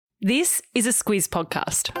This is a Squiz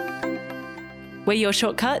podcast. We're your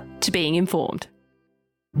shortcut to being informed.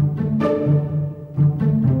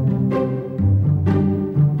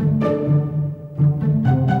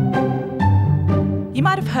 You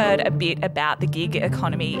might have heard a bit about the gig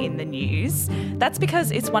economy in the news. That's because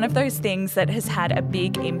it's one of those things that has had a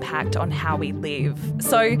big impact on how we live.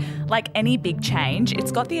 So, like any big change,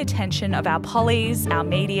 it's got the attention of our pollies, our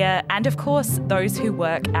media, and of course, those who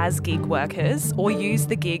work as gig workers or use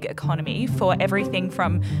the gig economy for everything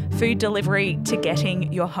from food delivery to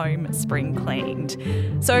getting your home spring cleaned.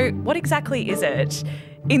 So, what exactly is it?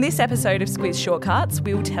 In this episode of Squiz Shortcuts,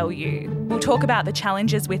 we'll tell you. We'll talk about the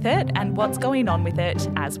challenges with it and what's going on with it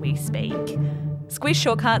as we speak. Squiz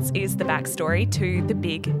Shortcuts is the backstory to the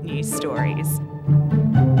big news stories.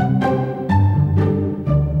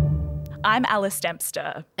 I'm Alice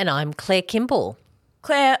Dempster. And I'm Claire Kimball.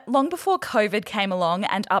 Claire, long before COVID came along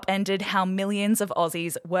and upended how millions of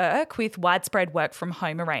Aussies work with widespread work from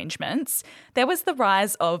home arrangements, there was the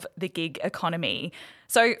rise of the gig economy.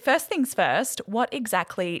 So first things first, what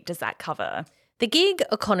exactly does that cover? The gig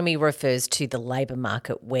economy refers to the labour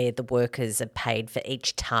market where the workers are paid for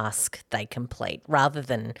each task they complete rather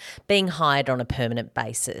than being hired on a permanent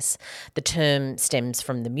basis. The term stems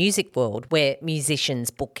from the music world where musicians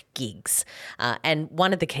book gigs. And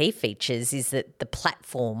one of the key features is that the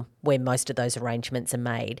platform where most of those arrangements are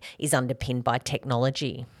made is underpinned by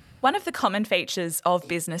technology. One of the common features of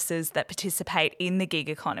businesses that participate in the gig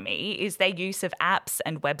economy is their use of apps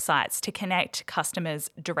and websites to connect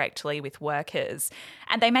customers directly with workers.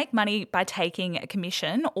 And they make money by taking a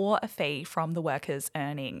commission or a fee from the workers'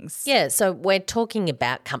 earnings. Yeah, so we're talking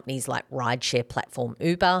about companies like rideshare platform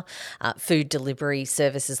Uber, food delivery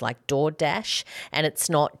services like DoorDash, and it's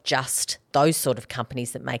not just those sort of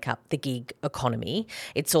companies that make up the gig economy.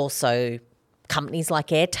 It's also companies like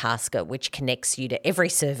Airtasker, which connects you to every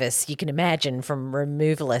service you can imagine, from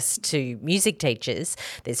removalists to music teachers.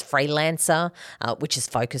 There's Freelancer, which is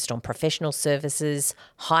focused on professional services.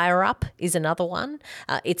 HireUp is another one.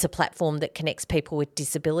 It's a platform that connects people with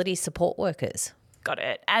disability support workers. Got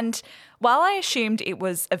it. And while I assumed it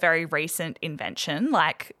was a very recent invention,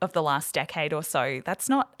 like of the last decade or so, that's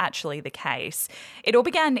not actually the case. It all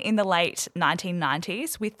began in the late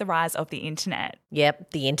 1990s with the rise of the internet.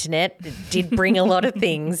 Yep, the internet did bring a lot of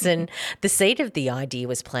things, and the seed of the idea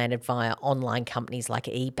was planted via online companies like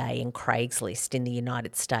eBay and Craigslist in the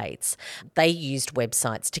United States. They used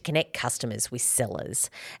websites to connect customers with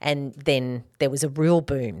sellers, and then there was a real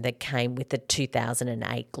boom that came with the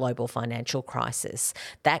 2008 global financial crisis.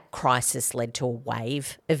 That crisis led to a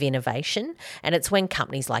wave of innovation, and it's when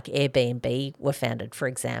companies like Airbnb were founded, for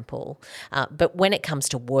example. But when it comes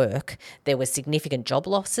to work, there were significant job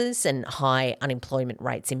losses and high unemployment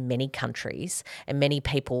rates in many countries, and many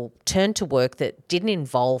people turned to work that didn't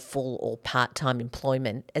involve full or part-time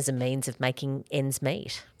employment as a means of making ends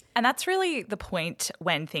meet. And that's really the point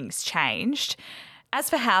when things changed. As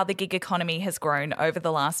for how the gig economy has grown over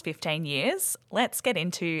the last 15 years, let's get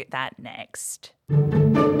into that next.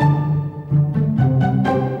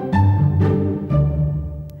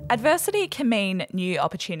 Adversity can mean new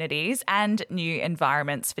opportunities and new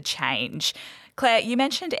environments for change. Claire, you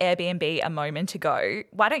mentioned Airbnb a moment ago.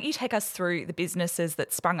 Why don't you take us through the businesses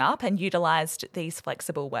that sprung up and utilised these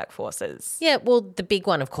flexible workforces? Yeah, well, the big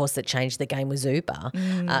one, of course, that changed the game was Uber.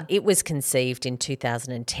 It was conceived in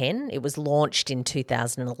 2010. It was launched in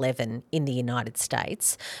 2011 in the United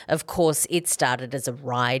States. Of course, it started as a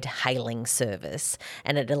ride-hailing service,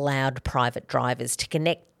 and it allowed private drivers to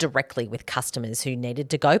connect directly with customers who needed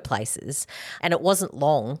to go places. And it wasn't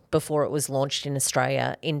long before it was launched in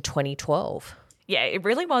Australia in 2012. Yeah, it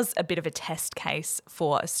really was a bit of a test case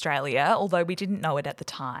for Australia, although we didn't know it at the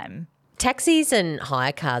time. Taxis and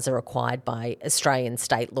hire cars are required by Australian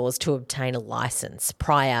state laws to obtain a licence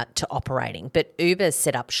prior to operating, but Uber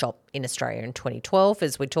set up shop in Australia in 2012,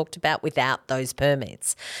 as we talked about, without those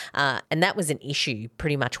permits. And that was an issue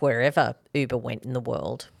pretty much wherever Uber went in the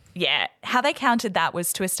world. Yeah, how they countered that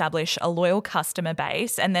was to establish a loyal customer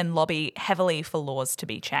base and then lobby heavily for laws to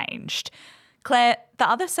be changed. Claire, the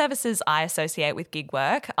other services I associate with gig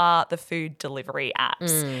work are the food delivery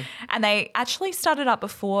apps. And they actually started up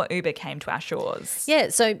before Uber came to our shores. Yeah,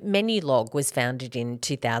 so Menulog was founded in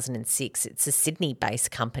 2006. It's a Sydney-based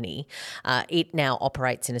company. It now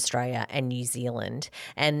operates in Australia and New Zealand.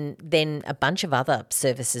 And then a bunch of other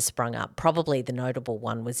services sprung up. Probably the notable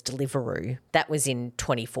one was Deliveroo. That was in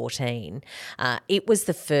 2014. It was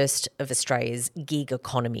the first of Australia's gig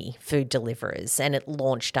economy food deliverers, and it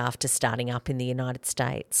launched after starting up in the United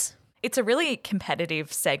States. It's a really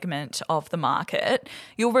competitive segment of the market.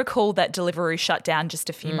 You'll recall that Deliveroo shut down just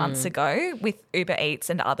a few months ago, with Uber Eats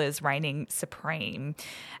and others reigning supreme.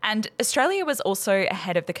 And Australia was also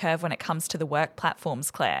ahead of the curve when it comes to the work platforms,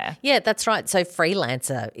 Claire. Yeah, that's right. So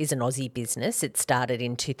Freelancer is an Aussie business. It started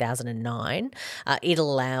in 2009. It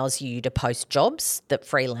allows you to post jobs that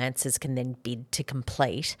freelancers can then bid to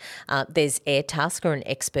complete. There's Airtasker and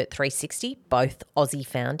Expert 360, both Aussie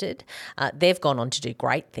founded. They've gone on to do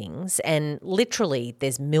great things, and literally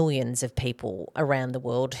there's millions of people around the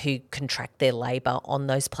world who contract their labour on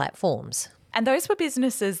those platforms. And those were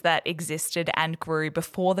businesses that existed and grew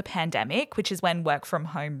before the pandemic, which is when work from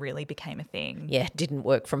home really became a thing. Yeah, didn't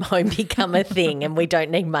work from home become a thing, and we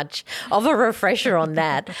don't need much of a refresher on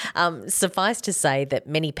that. Suffice to say that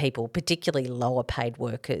many people, particularly lower paid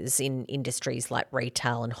workers in industries like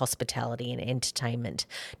retail and hospitality and entertainment,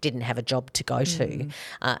 didn't have a job to go to.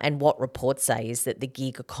 And what reports say is that the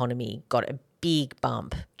gig economy got a big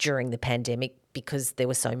bump during the pandemic because there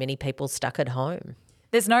were so many people stuck at home.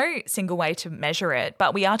 There's no single way to measure it,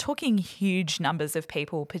 but we are talking huge numbers of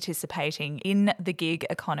people participating in the gig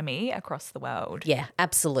economy across the world. Yeah,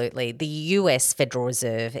 absolutely. The US Federal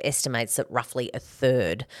Reserve estimates that roughly a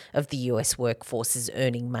third of the US workforce is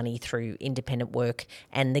earning money through independent work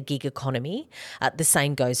and the gig economy. The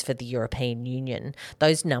same goes for the European Union.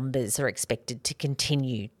 Those numbers are expected to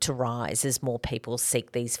continue to rise as more people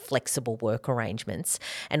seek these flexible work arrangements.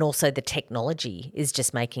 And also the technology is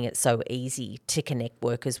just making it so easy to connect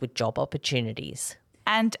workers with job opportunities.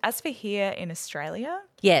 And as for here in Australia?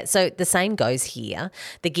 Yeah, so the same goes here.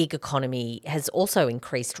 The gig economy has also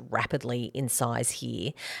increased rapidly in size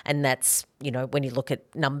here. And that's, when you look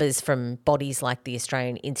at numbers from bodies like the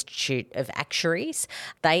Australian Institute of Actuaries,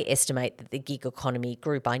 they estimate that the gig economy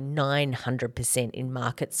grew by 900% in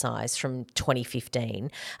market size from 2015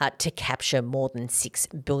 to capture more than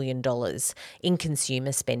 $6 billion in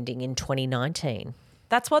consumer spending in 2019.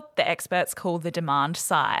 That's what the experts call the demand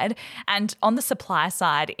side. And on the supply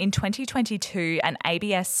side, in 2022, an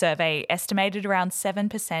ABS survey estimated around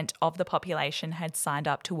 7% of the population had signed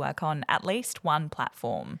up to work on at least one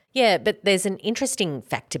platform. Yeah, but there's an interesting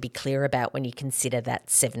fact to be clear about when you consider that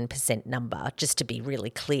 7% number, just to be really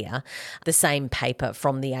clear. The same paper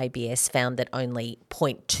from the ABS found that only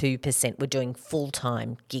 0.2% were doing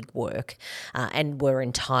full-time gig work and were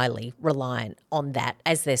entirely reliant on that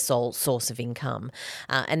as their sole source of income.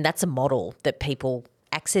 And that's a model that people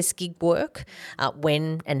access gig work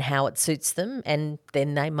when and how it suits them, and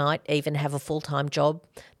then they might even have a full-time job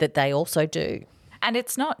that they also do. And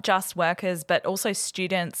it's not just workers, but also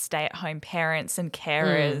students, stay-at-home parents and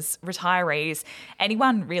carers, retirees,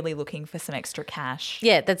 anyone really looking for some extra cash.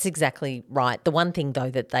 Yeah, that's exactly right. The one thing, though,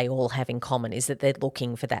 that they all have in common is that they're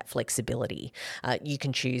looking for that flexibility. You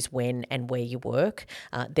can choose when and where you work.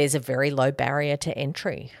 There's a very low barrier to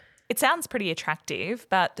entry. It sounds pretty attractive,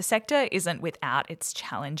 but the sector isn't without its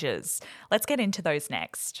challenges. Let's get into those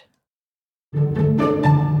next.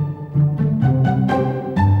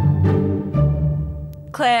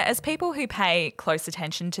 Claire, as people who pay close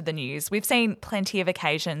attention to the news, we've seen plenty of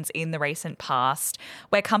occasions in the recent past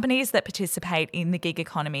where companies that participate in the gig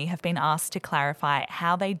economy have been asked to clarify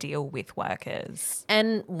how they deal with workers.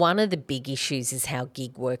 And one of the big issues is how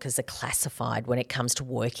gig workers are classified when it comes to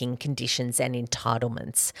working conditions and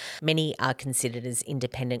entitlements. Many are considered as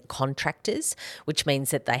independent contractors, which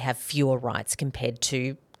means that they have fewer rights compared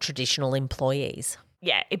to traditional employees.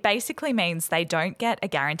 Yeah, it basically means they don't get a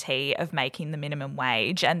guarantee of making the minimum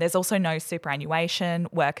wage, and there's also no superannuation,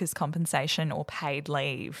 workers' compensation or paid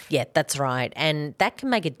leave. Yeah, that's right. And that can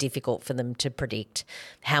make it difficult for them to predict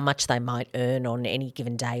how much they might earn on any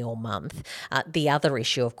given day or month. The other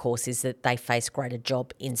issue, of course, is that they face greater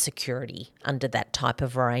job insecurity under that type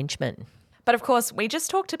of arrangement. But of course, we just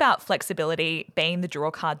talked about flexibility being the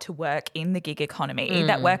drawcard to work in the gig economy,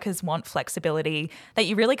 that workers want flexibility that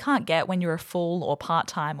you really can't get when you're a full or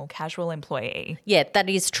part-time or casual employee. Yeah, that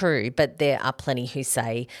is true, but there are plenty who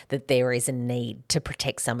say that there is a need to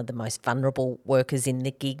protect some of the most vulnerable workers in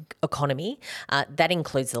the gig economy. That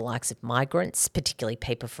includes the likes of migrants, particularly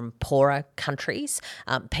people from poorer countries,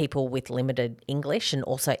 people with limited English, and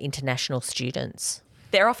also international students.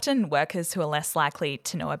 They're often workers who are less likely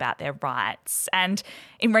to know about their rights. And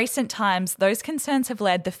in recent times, those concerns have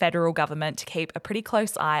led the federal government to keep a pretty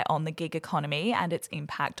close eye on the gig economy and its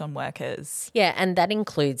impact on workers. Yeah, and that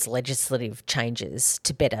includes legislative changes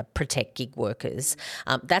to better protect gig workers.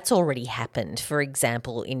 That's already happened. For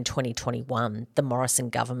example, in 2021, the Morrison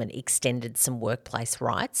government extended some workplace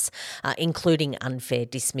rights, including unfair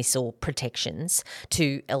dismissal protections,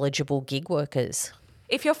 to eligible gig workers.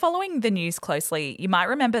 If you're following the news closely, you might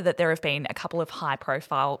remember that there have been a couple of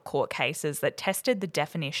high-profile court cases that tested the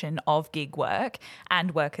definition of gig work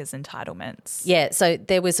and workers' entitlements. Yeah, so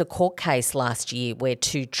there was a court case last year where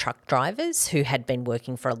 2 truck drivers who had been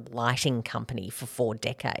working for a lighting company for 4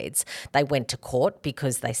 decades, they went to court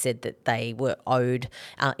because they said that they were owed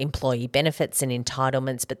employee benefits and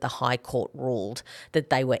entitlements, but the High Court ruled that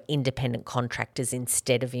they were independent contractors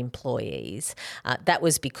instead of employees. That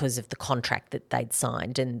was because of the contract that they'd signed.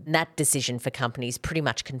 And that decision for companies pretty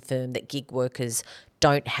much confirmed that gig workers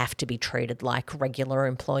don't have to be treated like regular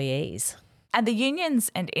employees. And the unions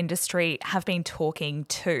and industry have been talking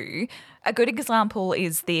too. A good example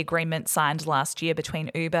is the agreement signed last year between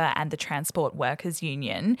Uber and the Transport Workers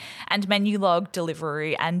Union, and Menulog,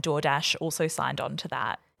 Deliveroo and DoorDash also signed on to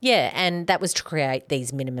that. Yeah, and that was to create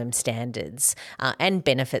these minimum standards and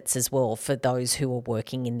benefits as well for those who are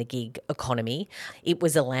working in the gig economy. It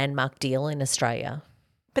was a landmark deal in Australia.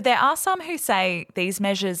 But there are some who say these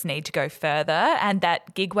measures need to go further and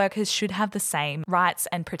that gig workers should have the same rights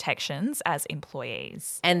and protections as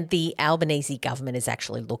employees. And the Albanese government is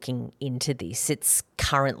actually looking into this. It's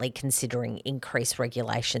currently considering increased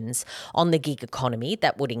regulations on the gig economy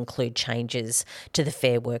that would include changes to the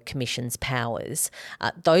Fair Work Commission's powers.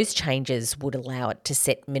 Those changes would allow it to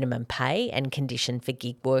set minimum pay and condition for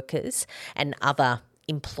gig workers and other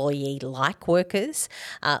employee-like workers.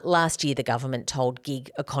 Last year, the government told gig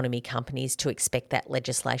economy companies to expect that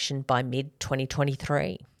legislation by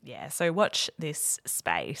mid-2023. Yeah, so watch this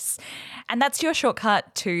space. And that's your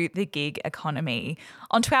shortcut to the gig economy.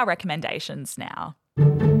 On to our recommendations now.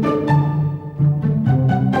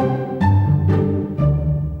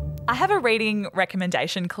 I have a reading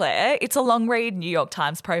recommendation, Claire. It's a long-read New York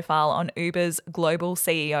Times profile on Uber's global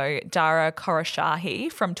CEO, Dara Khosrowshahi,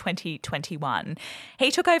 from 2021.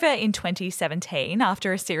 He took over in 2017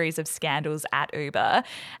 after a series of scandals at Uber,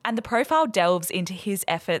 and the profile delves into his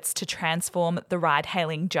efforts to transform the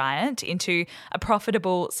ride-hailing giant into a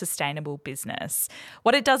profitable, sustainable business.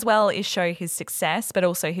 What it does well is show his success, but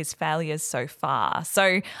also his failures so far.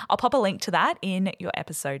 So I'll pop a link to that in your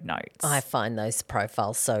episode notes. I find those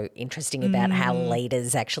profiles so interesting about how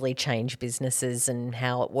leaders actually change businesses and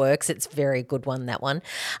how it works. It's a very good one, that one.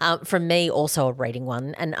 From me, also a reading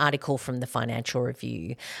one, an article from the Financial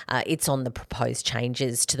Review. It's on the proposed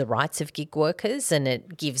changes to the rights of gig workers, and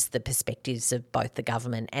it gives the perspectives of both the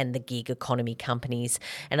government and the gig economy companies,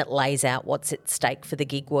 and it lays out what's at stake for the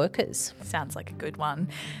gig workers. Sounds like a good one.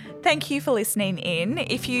 Thank you for listening in.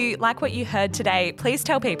 If you like what you heard today, please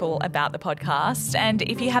tell people about the podcast. And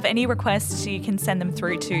if you have any requests, you can send them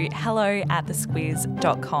through to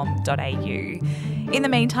hello@thesquiz.com.au. In the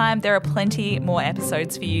meantime, there are plenty more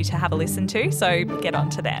episodes for you to have a listen to, so get on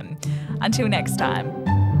to them. Until next time.